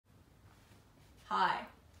Hi,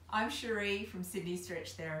 I'm Cherie from Sydney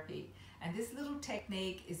Stretch Therapy, and this little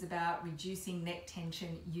technique is about reducing neck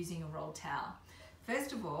tension using a roll towel.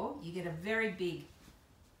 First of all, you get a very big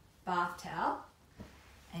bath towel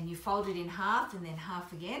and you fold it in half and then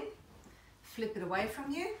half again, flip it away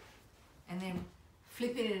from you, and then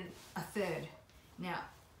flip it in a third. Now,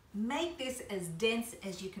 make this as dense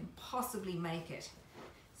as you can possibly make it.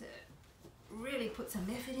 So really put some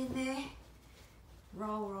effort in there.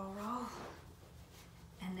 Roll, roll, roll.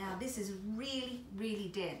 And now this is really,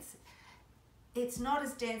 really dense. It's not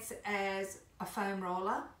as dense as a foam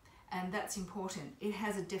roller, and that's important. It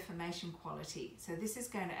has a deformation quality. So this is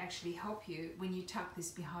going to actually help you when you tuck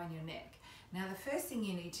this behind your neck. Now the first thing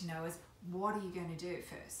you need to know is, what are you going to do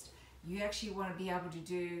first? You actually want to be able to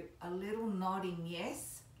do a little nodding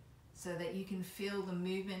yes, so that you can feel the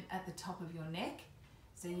movement at the top of your neck,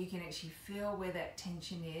 so you can actually feel where that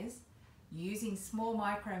tension is. Using small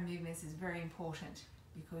micro movements is very important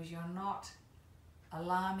because you're not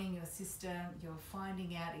alarming your system, you're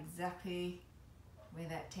finding out exactly where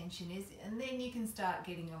that tension is, and then you can start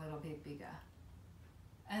getting a little bit bigger.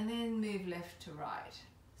 And then move left to right.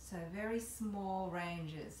 So very small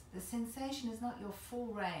ranges. The sensation is not your full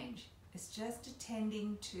range, it's just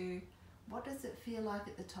attending to what does it feel like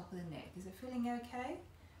at the top of the neck. Is it feeling okay?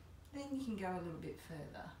 Then you can go a little bit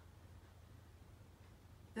further.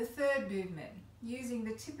 The third movement, using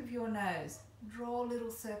the tip of your nose, draw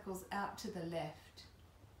little circles out to the left.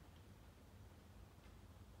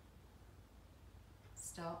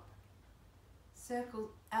 Stop.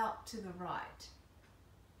 Circle out to the right.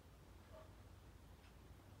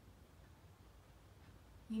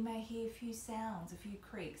 You may hear a few sounds, a few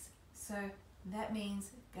creaks. So that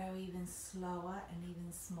means go even slower and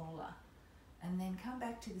even smaller. And then come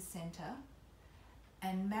back to the center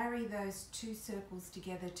and marry those two circles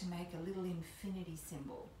together to make a little infinity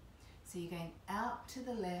symbol. So you're going out to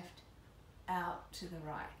the left, out to the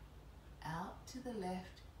right, out to the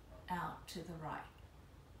left, out to the right.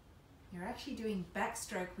 You're actually doing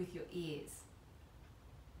backstroke with your ears.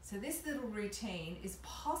 So this little routine is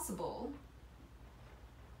possible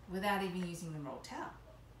without even using the roll towel.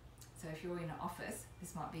 So if you're in an office,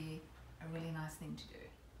 this might be a really nice thing to do.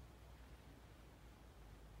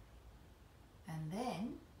 And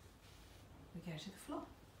then we go to the floor.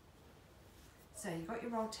 So you've got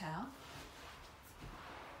your roll towel.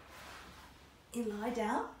 You lie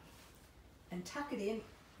down and tuck it in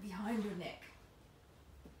behind your neck.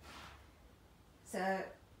 So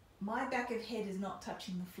my back of head is not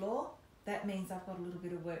touching the floor. That means I've got a little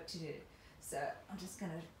bit of work to do. So I'm just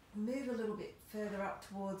going to move a little bit further up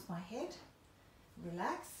towards my head.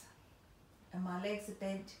 Relax. And my legs are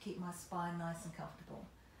bent to keep my spine nice and comfortable.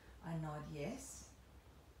 I nod yes.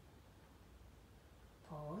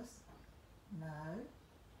 Pause. No.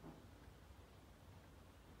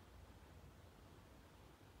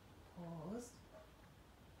 Pause.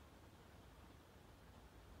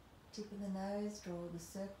 Tip of the nose, draw the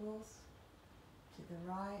circles to the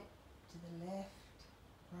right, to the left,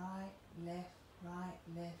 right, left, right,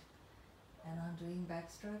 left. And I'm doing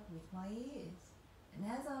backstroke with my ears. And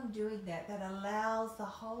as I'm doing that, that allows the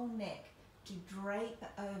whole neck to drape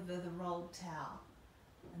over the rolled towel.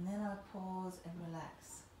 And then I pause and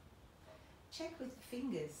relax. Check with the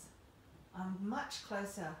fingers. I'm much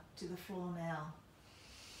closer to the floor now.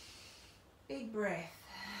 Big breath.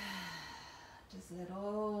 Just let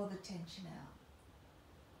all the tension out.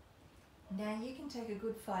 Now you can take a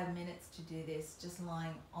good 5 minutes to do this, just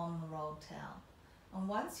lying on the rolled towel. And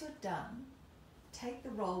once you're done, take the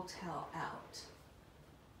rolled towel out.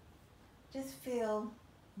 Just feel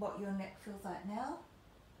what your neck feels like now.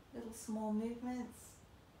 Little small movements.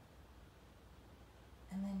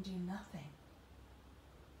 And then do nothing.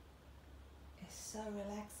 It's so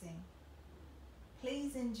relaxing.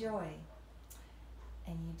 Please enjoy.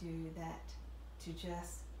 And you do that to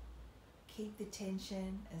just keep the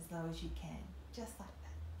tension as low as you can, just like that.